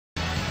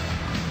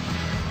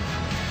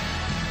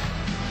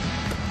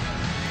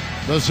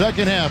The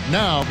second half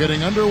now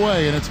getting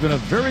underway, and it's been a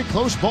very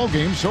close ball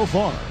game so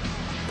far.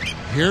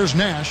 Here's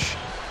Nash.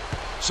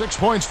 6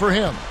 points for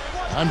him.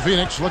 On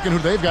Phoenix, looking who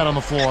they've got on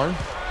the floor.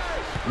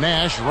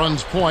 Nash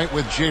runs point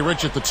with Jay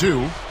Rich at the 2.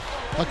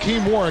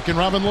 Hakeem Warwick and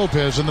Robin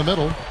Lopez in the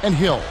middle, and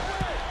Hill.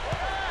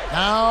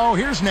 Now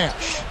here's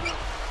Nash.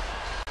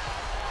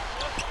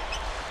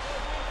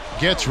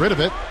 Gets rid of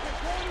it.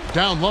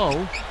 Down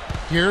low.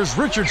 Here's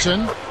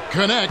Richardson.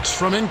 Connects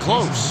from in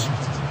close.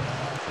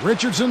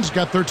 Richardson's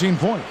got 13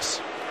 points.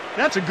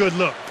 That's a good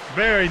look.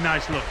 Very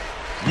nice look.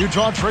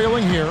 Utah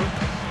trailing here.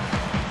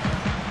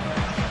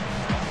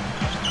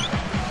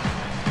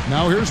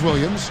 Now here's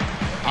Williams.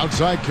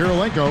 Outside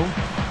Kirilenko.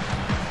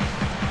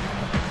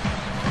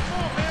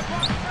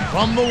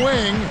 From the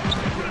wing.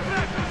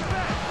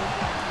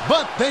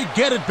 But they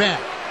get it back.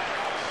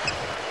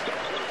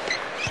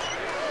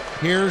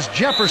 Here's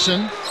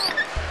Jefferson.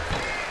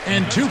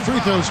 And 2 free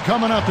throws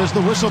coming up as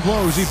the whistle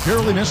blows. He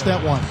barely missed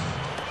that one.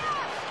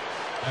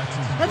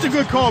 That's a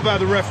good call by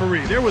the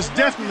referee. There was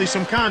definitely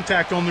some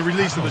contact on the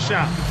release of the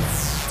shot.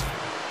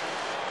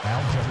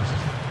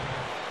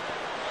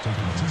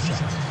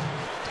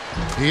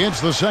 He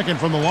hits the second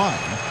from the line.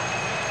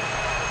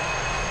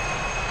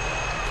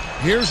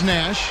 Here's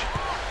Nash.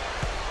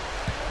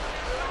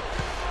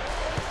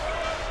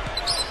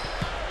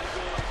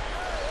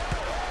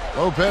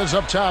 Lopez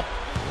up top.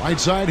 Right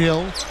side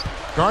Hill.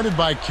 Guarded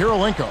by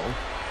Kirilenko.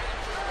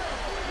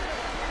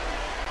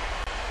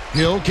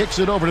 Hill kicks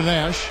it over to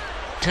Nash.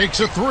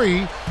 Takes a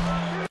 3.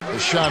 The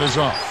shot is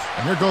off.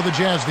 And here go the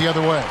Jazz the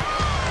other way.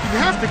 You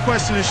have to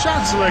question his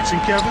shot selection,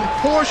 Kevin.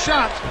 Poor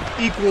shots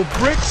equal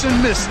bricks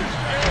and misses.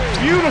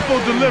 Beautiful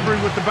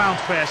delivery with the bounce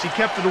pass. He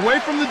kept it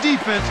away from the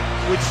defense,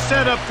 which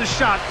set up the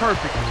shot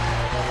perfectly.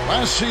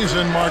 Last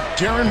season marked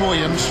Deron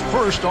Williams'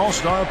 first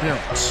All-Star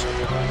appearance.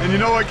 And you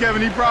know what,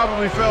 Kevin? He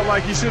probably felt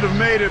like he should have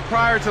made it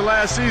prior to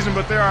last season,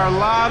 but there are a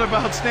lot of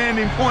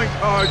outstanding point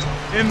guards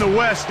in the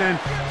West, and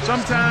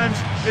sometimes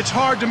it's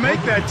hard to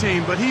make that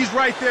team, but he's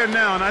right there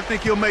now, and I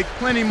think he'll make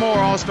plenty more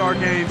All-Star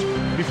games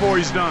before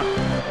he's done.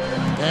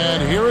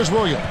 And here is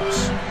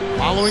Williams,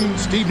 following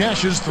Steve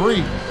Nash's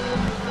 3.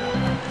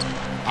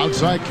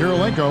 Outside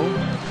Kirilenko.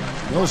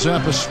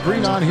 Millsap a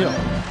screen on Hill.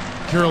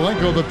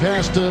 Kirilenko the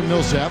pass to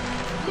Millsap.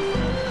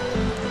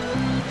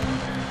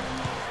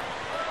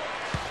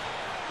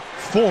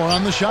 4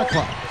 on the shot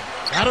clock.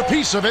 Got a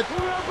piece of it.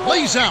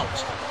 Lays out.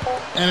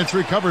 And it's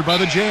recovered by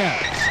the Jazz.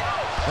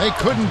 They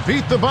couldn't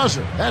beat the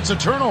buzzer. That's a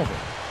turnover.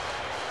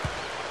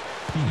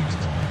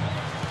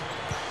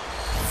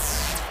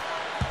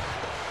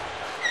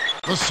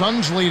 The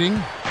Suns leading.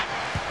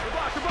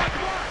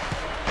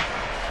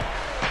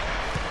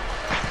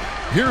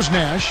 Here's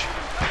Nash.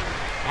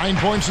 9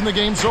 points in the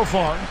game so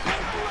far.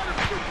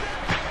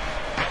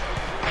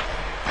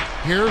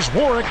 Here's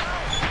Warwick.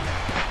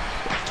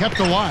 Kept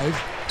alive.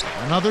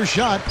 Another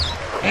shot.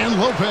 And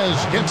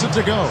Lopez gets it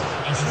to go.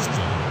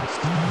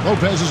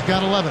 Lopez has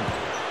got 11.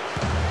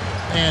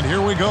 And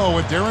here we go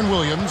with Deron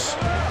Williams.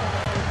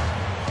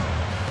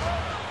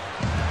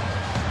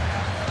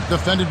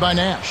 Defended by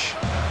Nash.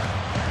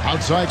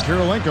 Outside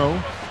Kirilenko.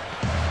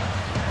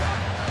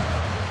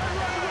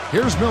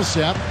 Here's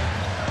Millsap.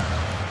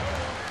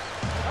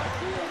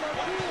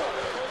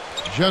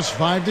 Just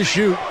 5 to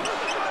shoot.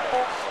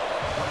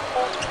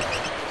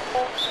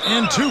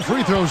 And 2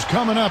 free throws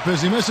coming up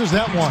as he misses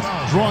that one.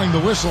 Drawing the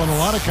whistle and a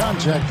lot of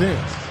contact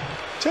there.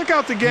 Check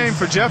out the game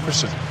for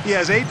Jefferson. He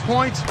has 8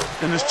 points,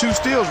 and his 2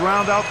 steals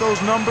round out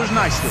those numbers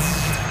nicely.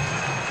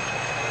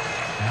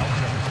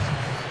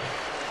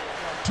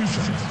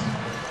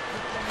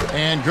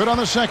 And good on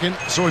the second,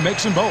 so he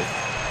makes them both.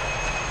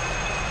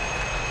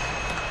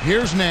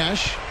 Here's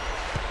Nash.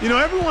 You know,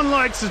 everyone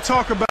likes to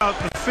talk about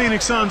the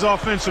Phoenix Suns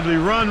offensively,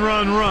 run,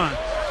 run, run.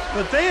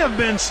 But they have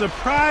been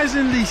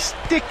surprisingly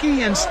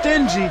sticky and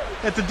stingy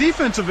at the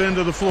defensive end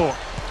of the floor.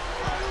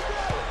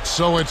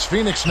 So it's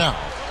Phoenix now.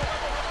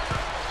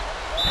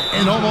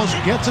 And almost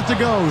gets it to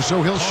go,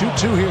 so he'll shoot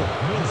 2 here.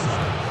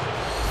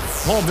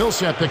 Paul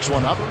Millsap picks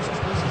one up.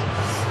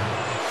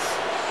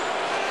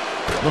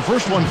 The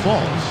first one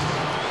falls.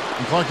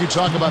 And Clark, you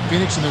talk about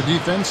Phoenix and their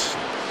defense.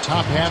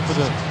 Top half of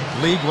the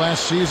league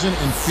last season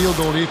in field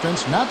goal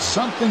defense. Not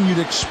something you'd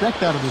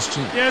expect out of this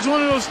team. Yeah, it's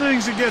one of those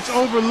things that gets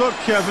overlooked,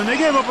 Kevin. They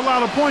gave up a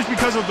lot of points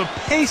because of the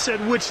pace at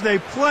which they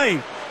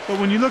play. But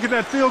when you look at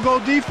that field goal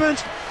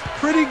defense,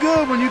 pretty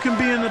good when you can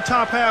be in the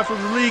top half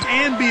of the league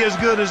and be as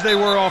good as they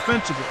were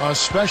offensively.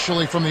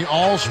 Especially from the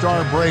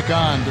All-Star break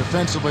on.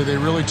 Defensively, they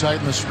really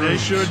tightened the screws. They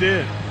sure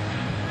did.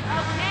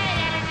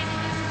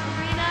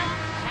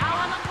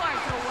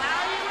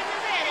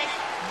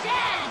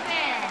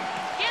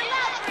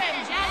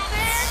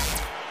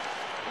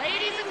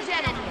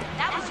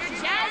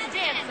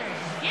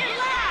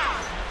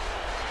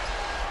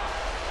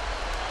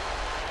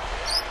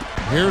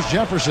 Here's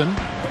Jefferson.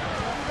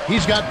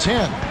 He's got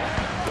 10.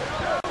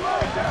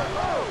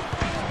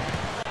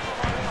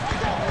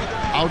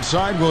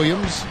 Outside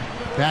Williams.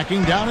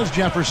 Backing down is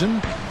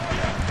Jefferson.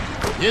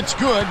 It's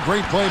good.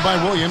 Great play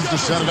by Williams to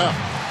set it up.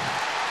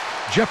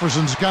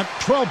 Jefferson's got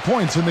 12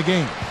 points in the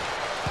game.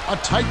 A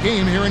tight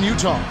game here in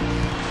Utah.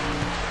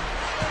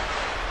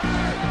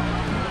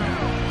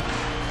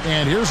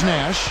 And here's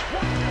Nash.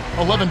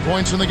 11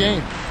 points in the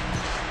game.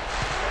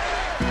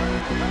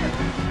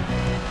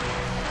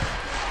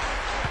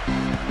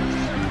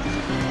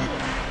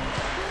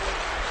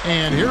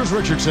 And here's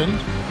Richardson.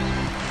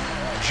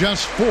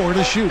 Just 4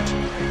 to shoot.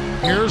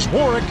 Here's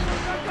Warwick.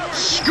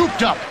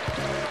 Scooped up.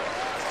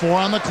 4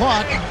 on the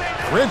clock.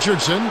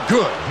 Richardson,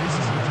 good.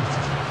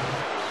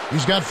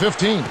 He's got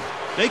 15.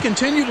 They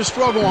continue to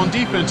struggle on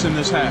defense in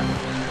this half.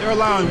 They're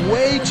allowing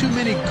way too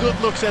many good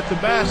looks at the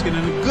basket,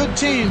 and a good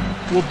team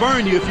will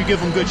burn you if you give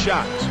them good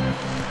shots.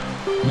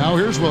 Now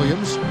here's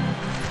Williams.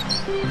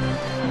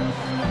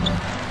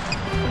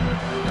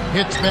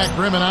 Hits back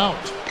rim and out.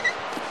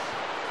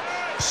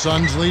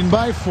 Suns leading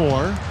by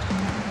 4.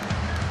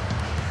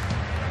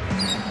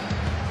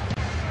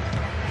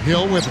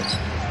 Hill with it.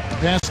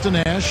 Pass to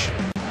Nash.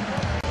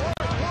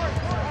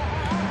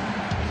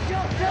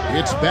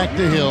 It's back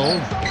to Hill.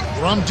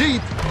 From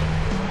deep.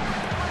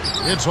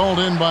 It's hauled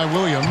in by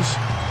Williams.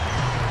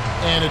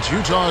 And it's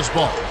Utah's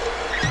ball.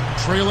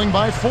 Trailing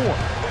by 4.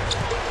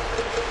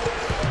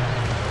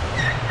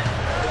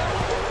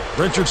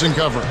 Richardson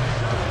cover.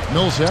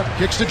 Millsap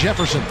kicks to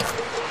Jefferson.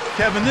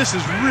 Kevin, this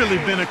has really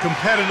been a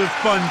competitive,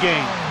 fun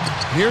game.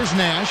 Here's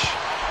Nash.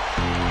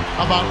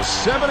 About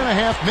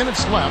 7.5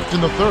 minutes left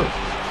in the third.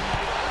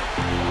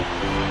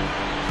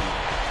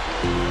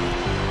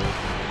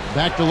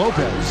 Back to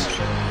Lopez.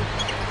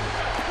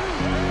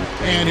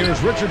 And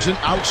here's Richardson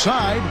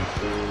outside.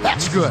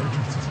 That's good.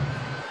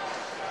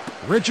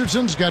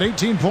 Richardson's got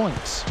 18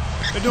 points.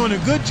 They're doing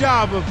a good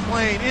job of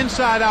playing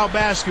inside-out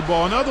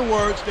basketball. In other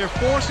words, they're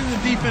forcing the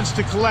defense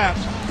to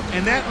collapse,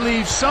 and that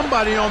leaves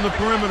somebody on the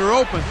perimeter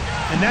open,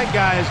 and that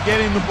guy is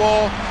getting the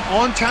ball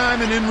on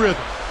time and in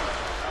rhythm.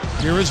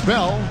 Here is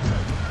Bell.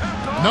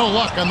 No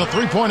luck on the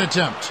three-point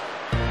attempt.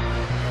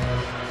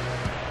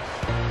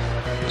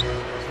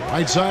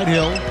 Right side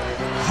Hill.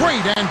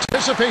 Great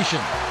anticipation.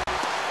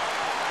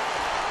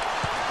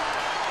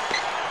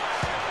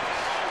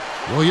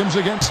 Williams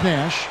against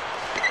Nash.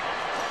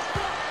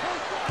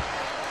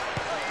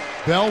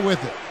 Bell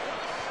with it.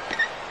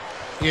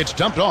 It's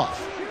dumped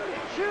off.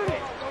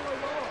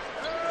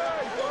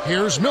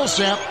 Here's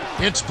Millsap.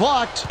 It's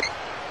blocked.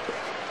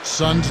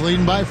 Suns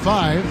leading by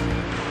 5.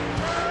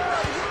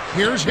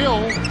 Here's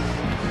Hill.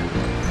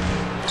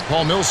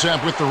 Paul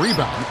Millsap with the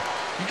rebound.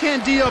 You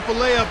can't D up a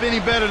layup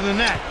any better than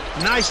that.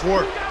 Nice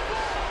work.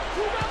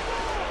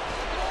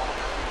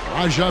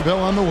 Raja Bell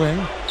on the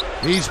wing.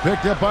 He's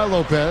picked up by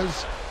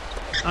Lopez.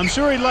 I'm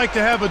sure he'd like to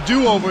have a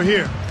do-over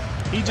here.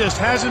 He just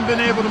hasn't been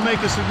able to make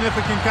a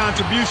significant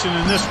contribution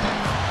in this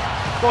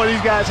one. Boy,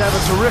 these guys have a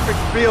terrific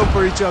feel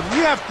for each other.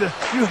 You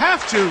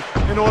have to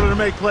in order to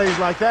make plays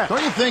like that.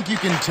 Don't you think you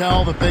can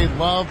tell that they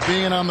love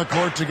being on the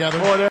court together?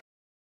 Boy, they're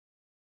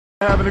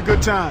having a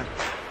good time.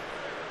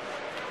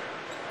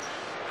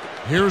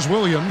 Here's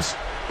Williams.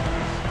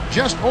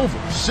 Just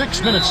over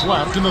 6 minutes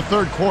left in the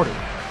third quarter.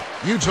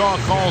 Utah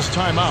calls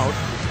timeout.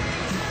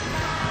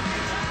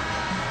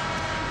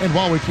 And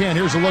while we can,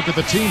 here's a look at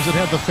the teams that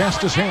had the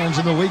fastest hands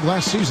in the league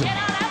last season.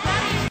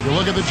 You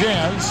look at the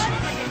Jazz.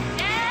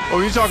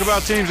 Oh, you talk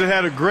about teams that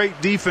had a great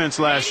defense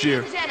last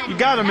year. You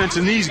got to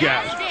mention these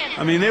guys.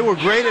 I mean, they were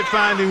great at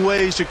finding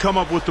ways to come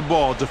up with the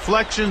ball.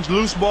 Deflections,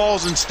 loose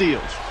balls, and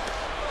steals.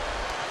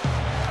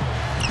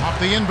 Off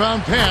the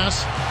inbound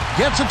pass.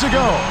 Gets it to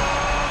go.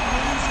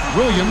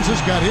 Williams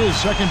has got his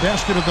second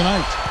basket of the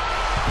night.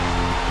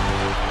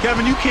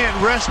 Kevin, you can't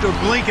rest or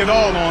blink at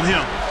all on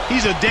him.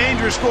 He's a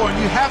dangerous scorer,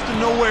 and you have to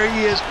know where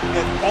he is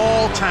at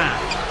all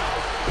times.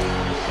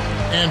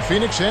 And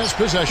Phoenix has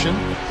possession.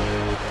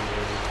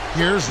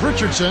 Here's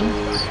Richardson.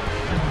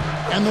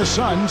 And the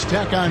Suns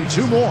tack on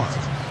 2 more.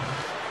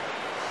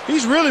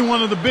 He's really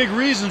one of the big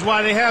reasons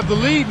why they have the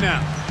lead now.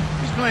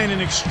 He's playing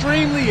an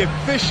extremely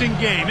efficient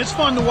game. It's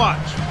fun to watch.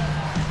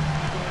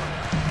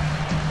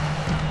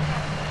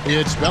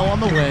 It's Bell on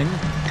the wing.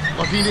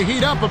 Looking to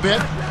heat up a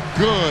bit.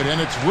 Good, and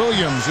it's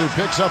Williams who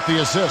picks up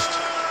the assist.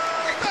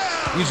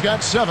 He's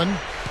got 7.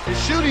 His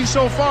shooting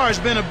so far has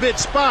been a bit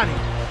spotty,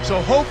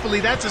 so hopefully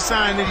that's a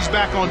sign that he's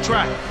back on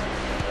track.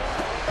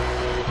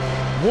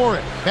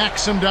 Warwick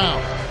backs him down.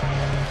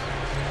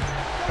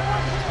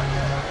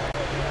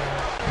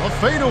 A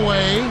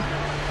fadeaway.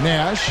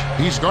 Nash,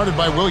 he's guarded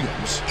by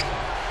Williams.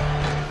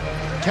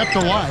 Kept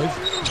alive.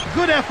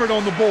 Good effort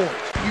on the board.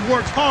 He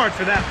worked hard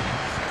for that one.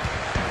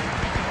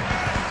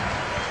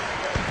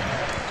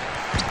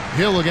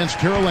 Hill against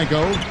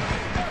Kirilenko.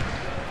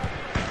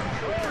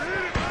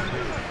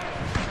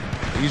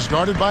 He's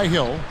guarded by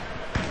Hill.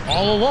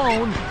 All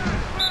alone.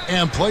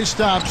 And play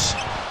stops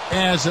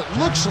as it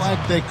looks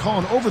like they call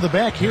an over the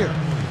back here.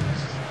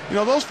 You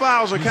know, those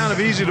fouls are kind of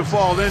easy to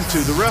fall into.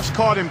 The refs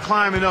caught him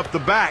climbing up the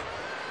back.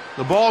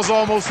 The ball's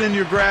almost in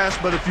your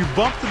grasp, but if you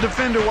bump the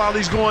defender while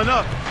he's going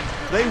up,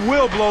 they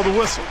will blow the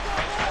whistle.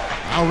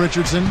 Now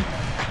Richardson.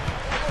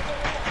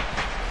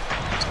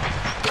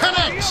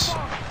 Connects.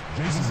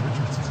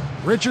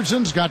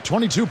 Richardson's got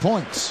 22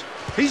 points.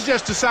 He's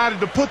just decided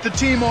to put the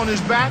team on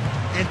his back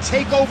and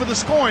take over the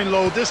scoring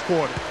load this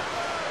quarter.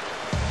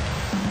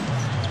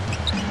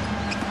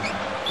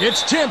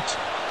 It's tipped.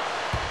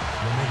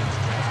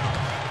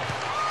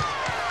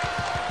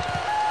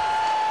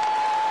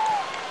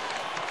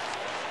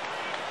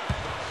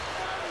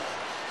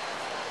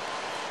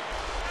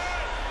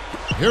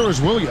 Here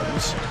is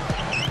Williams.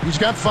 He's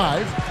got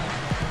 5.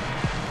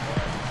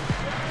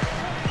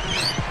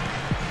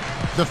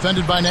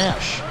 Defended by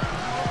Nash.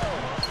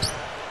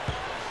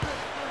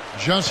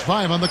 Just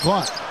 5 on the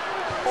clock.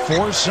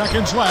 4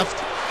 seconds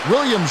left.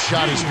 Williams'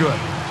 shot is good.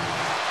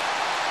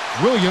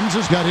 Williams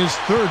has got his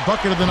 3rd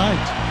bucket of the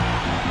night.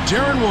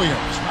 Darren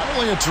Williams, not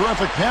only a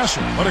terrific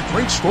passer, but a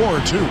great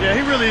scorer, too. Yeah,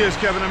 he really is,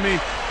 Kevin. I mean,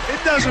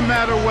 it doesn't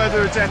matter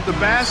whether it's at the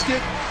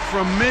basket,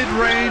 from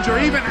mid-range, or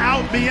even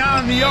out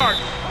beyond the arc.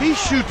 He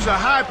shoots a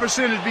high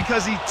percentage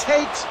because he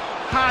takes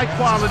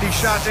high-quality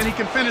shots, and he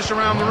can finish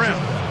around the rim.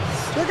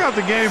 Check out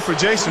the game for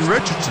Jason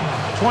Richardson.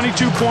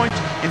 22 points,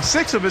 and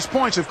 6 of his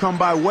points have come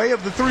by way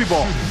of the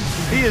 3-ball.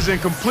 He is in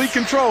complete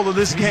control of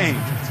this game.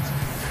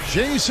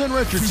 Jason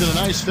Richardson, a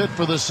nice fit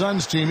for the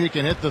Suns team. He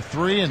can hit the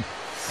 3, and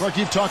look,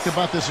 you've talked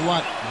about this a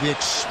lot. The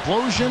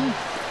explosion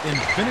in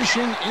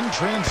finishing in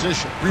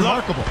transition.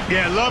 Remarkable.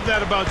 Yeah, love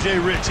that about Jay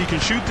Rich. He can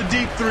shoot the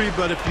deep 3,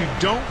 but if you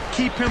don't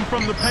keep him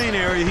from the paint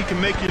area, he can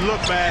make you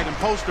look bad and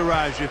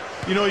posterize you.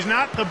 You know, he's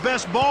not the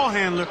best ball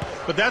handler,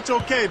 but that's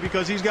okay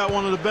because he's got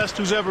one of the best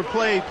who's ever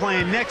played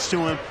playing next to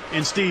him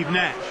in Steve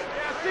Nash.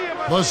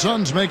 The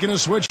Suns making a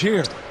switch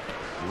here.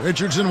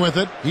 Richardson with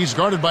it. He's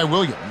guarded by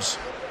Williams.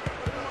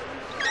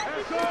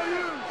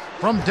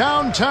 From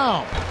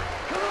downtown,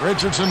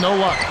 Richardson, no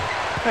luck.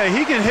 Hey,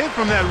 he can hit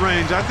from that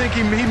range. I think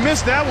he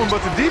missed that one,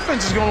 but the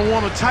defense is going to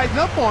want to tighten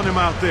up on him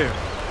out there.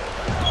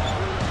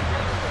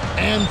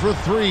 And for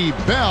 3,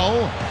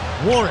 Bell.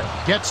 Warren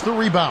gets the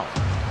rebound.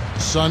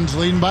 Suns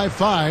leading by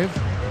 5.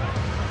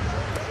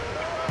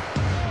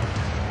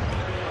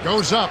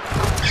 Goes up.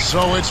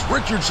 So it's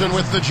Richardson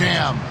with the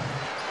jam.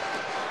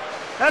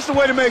 That's the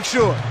way to make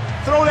sure.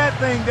 Throw that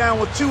thing down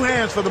with 2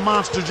 hands for the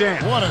monster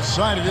jam. What a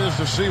sight it is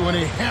to see when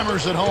he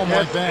hammers it home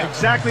like that.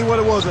 Exactly what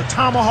it was, a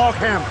tomahawk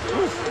hammer.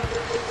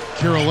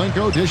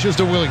 Kirilenko dishes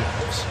to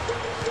Williams.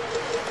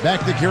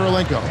 Back to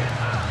Kirilenko.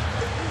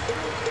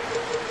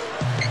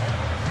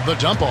 The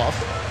dump off.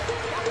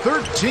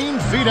 13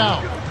 feet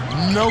out.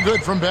 No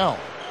good from Bell.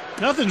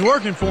 Nothing's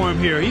working for him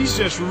here. He's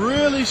just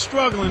really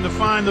struggling to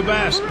find the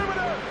basket.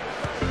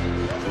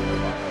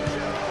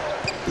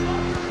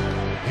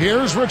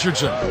 Here's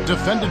Richardson,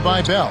 defended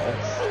by Bell.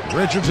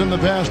 Richardson the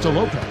pass to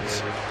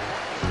Lopez.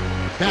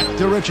 Back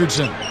to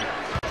Richardson.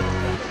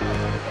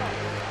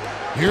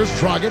 Here's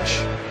Dragic.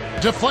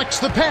 Deflects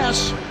the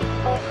pass.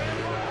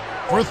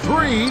 For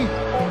 3.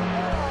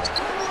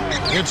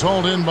 It's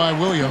hauled in by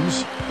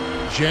Williams.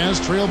 Jazz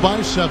trail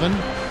by 7.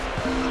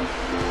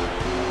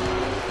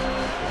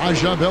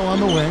 Raja Bell on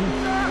the wing.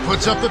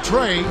 Puts up the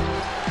tray.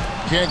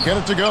 Can't get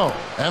it to go.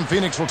 And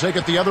Phoenix will take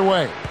it the other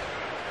way.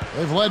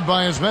 They've led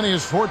by as many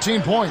as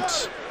 14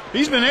 points.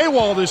 He's been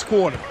AWOL this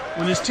quarter.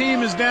 When his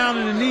team is down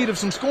and in need of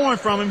some scoring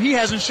from him, he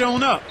hasn't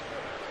shown up.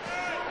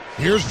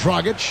 Here's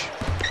Dragic.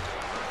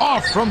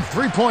 Off from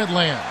 3-point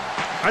land.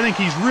 I think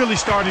he's really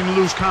starting to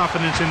lose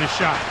confidence in his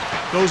shot.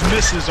 Those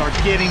misses are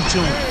getting to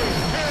him.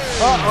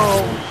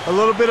 Uh-oh. A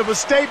little bit of a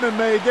statement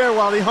made there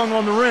while he hung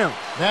on the rim.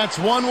 That's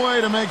one way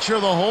to make sure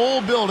the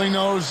whole building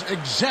knows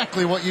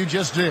exactly what you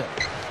just did.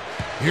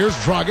 Here's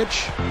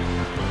Dragic.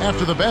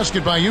 After the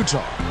basket by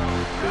Utah.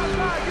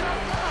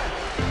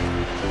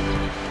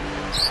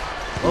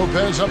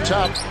 Lopez up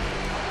top.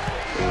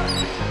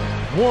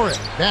 Warren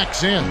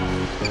backs in.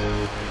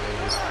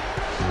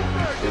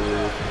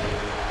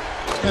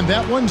 And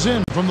that one's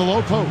in from the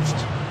low post.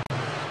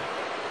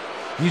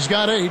 He's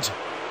got 8.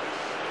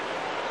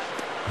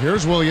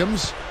 Here's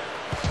Williams.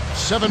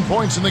 7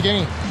 points in the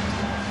game.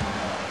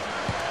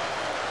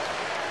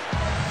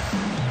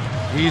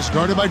 He's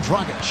guarded by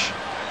Dragic.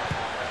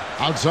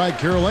 Outside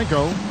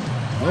Kirilenko.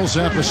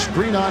 Millsap a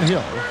screen on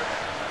Hill.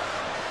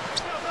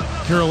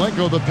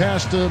 Kirilenko the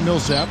pass to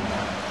Millsap.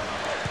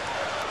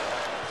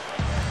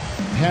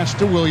 Pass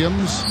to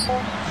Williams.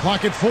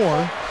 Clock at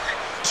 4.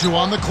 2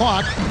 on the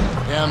clock.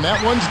 And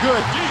that one's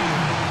good.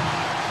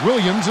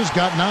 Williams has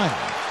got 9.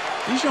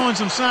 He's showing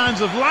some signs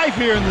of life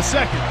here in the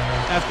second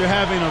after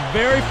having a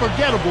very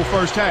forgettable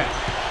first half.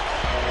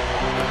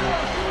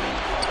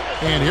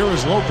 And here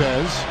is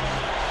Lopez.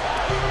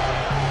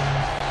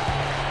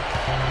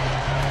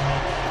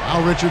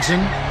 Now Richardson.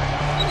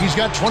 He's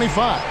got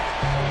 25.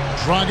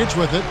 Dragic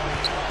with it.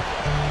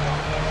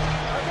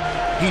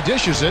 He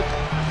dishes it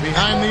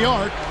behind the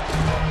arc.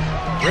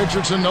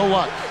 Richardson no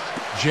luck.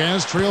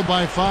 Jazz trailed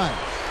by 5.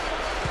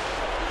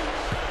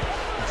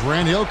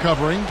 Grant Hill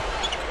covering.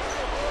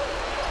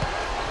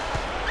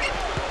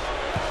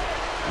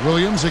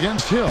 Williams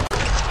against Hill.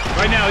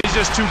 Right now he's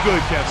just too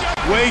good,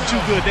 Kevin. Way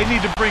too good. They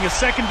need to bring a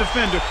second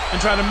defender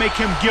and try to make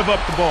him give up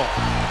the ball.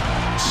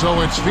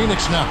 So it's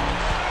Phoenix now.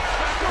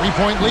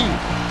 3-point lead.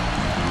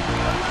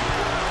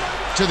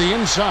 To the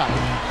inside.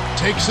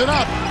 Takes it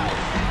up.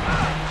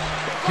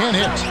 Can't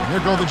hit. Here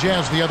go the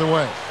Jazz the other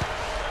way.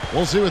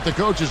 We'll see what the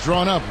coach has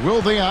drawn up. Will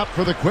they opt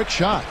for the quick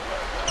shot?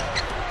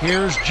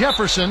 Here's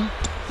Jefferson.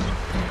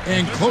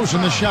 And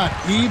closing the shot,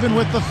 even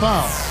with the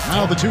foul.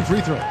 Now the 2 free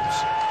throws.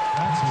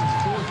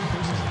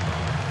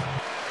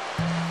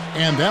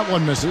 And that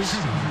one misses.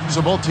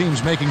 So both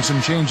teams making some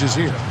changes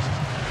here.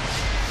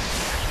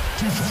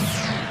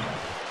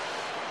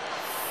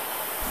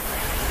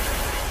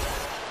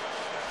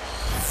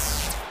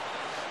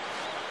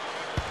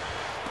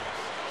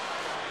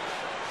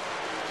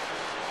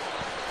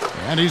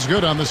 And he's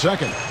good on the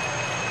second.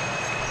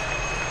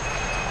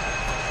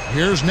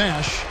 Here's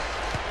Nash.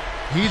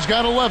 He's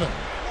got 11.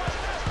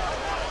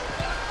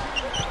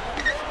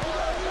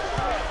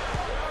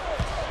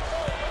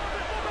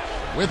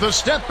 With a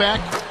step back,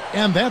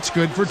 and that's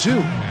good for 2.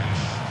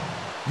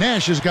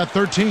 Nash has got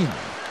 13.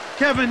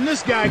 Kevin,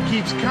 this guy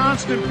keeps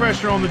constant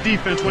pressure on the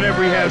defense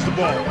whenever he has the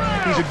ball.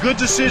 He's a good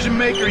decision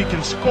maker, he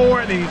can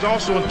score it, and he's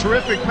also a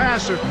terrific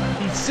passer.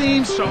 He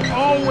seems to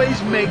always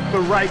make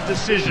the right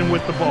decision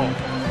with the ball.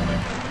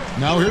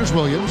 Now here's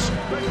Williams.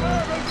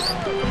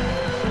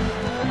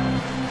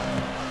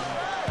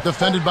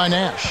 Defended by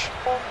Nash.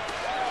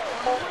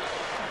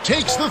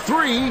 Takes the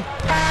 3.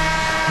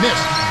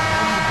 Missed.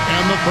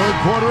 And the third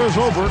quarter is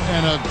over,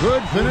 and a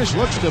good finish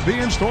looks to be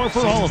in store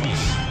for all of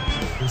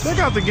us. Check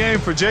out the game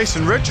for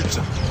Jason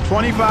Richardson.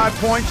 25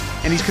 points,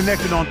 and he's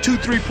connected on 2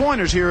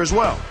 3-pointers here as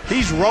well.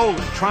 He's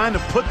rolling, trying to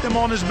put them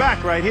on his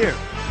back right here.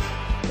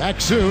 Back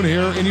soon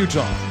here in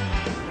Utah.